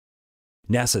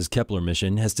NASA's Kepler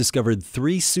mission has discovered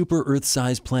 3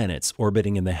 super-Earth-sized planets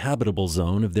orbiting in the habitable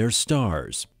zone of their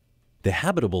stars. The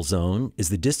habitable zone is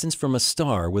the distance from a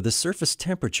star where the surface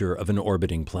temperature of an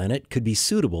orbiting planet could be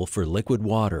suitable for liquid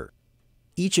water.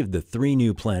 Each of the 3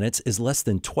 new planets is less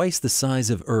than twice the size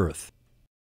of Earth.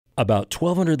 About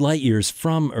 1,200 light-years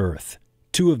from Earth,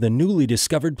 2 of the newly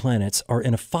discovered planets are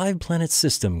in a 5-planet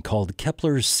system called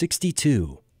Kepler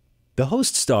 62. The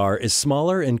host star is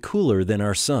smaller and cooler than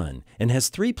our Sun and has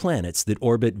 3 planets that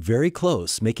orbit very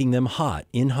close, making them hot,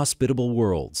 inhospitable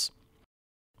worlds.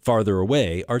 Farther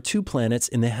away are 2 planets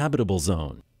in the habitable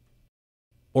zone.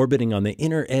 Orbiting on the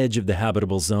inner edge of the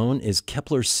habitable zone is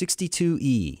Kepler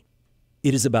 62e.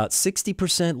 It is about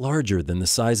 60% larger than the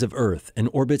size of Earth and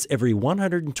orbits every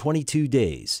 122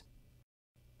 days.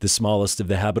 The smallest of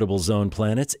the habitable zone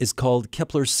planets is called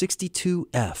Kepler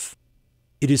 62f.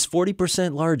 It is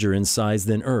 40% larger in size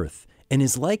than Earth and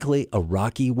is likely a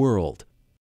rocky world.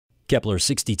 Kepler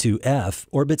 62f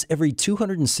orbits every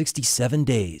 267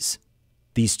 days.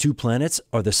 These 2 planets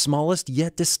are the smallest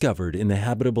yet discovered in the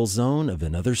habitable zone of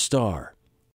another star.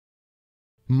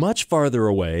 Much farther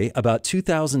away, about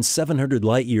 2,700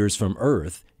 light-years from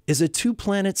Earth, is a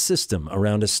 2-planet system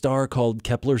around a star called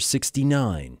Kepler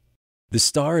 69. The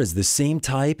star is the same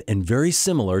type and very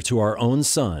similar to our own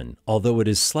Sun, although it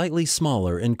is slightly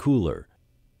smaller and cooler.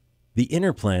 The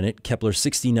inner planet, Kepler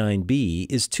 69b,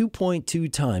 is 2.2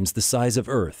 times the size of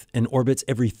Earth and orbits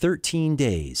every 13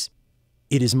 days.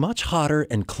 It is much hotter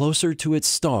and closer to its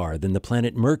star than the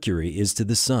planet Mercury is to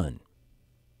the Sun.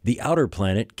 The outer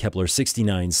planet, Kepler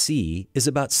 69c, is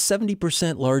about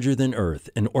 70% larger than Earth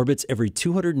and orbits every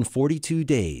 242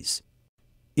 days.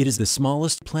 It is the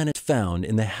smallest planet found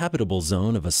in the habitable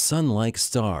zone of a Sun-like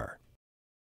star.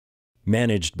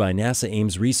 Managed by NASA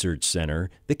Ames Research Center,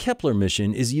 the Kepler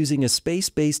mission is using a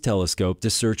space-based telescope to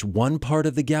search one part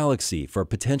of the galaxy for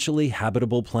potentially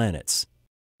habitable planets.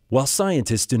 While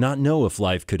scientists do not know if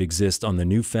life could exist on the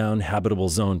newfound habitable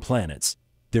zone planets,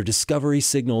 their discovery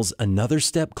signals another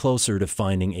step closer to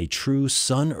finding a true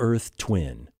Sun-Earth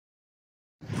twin.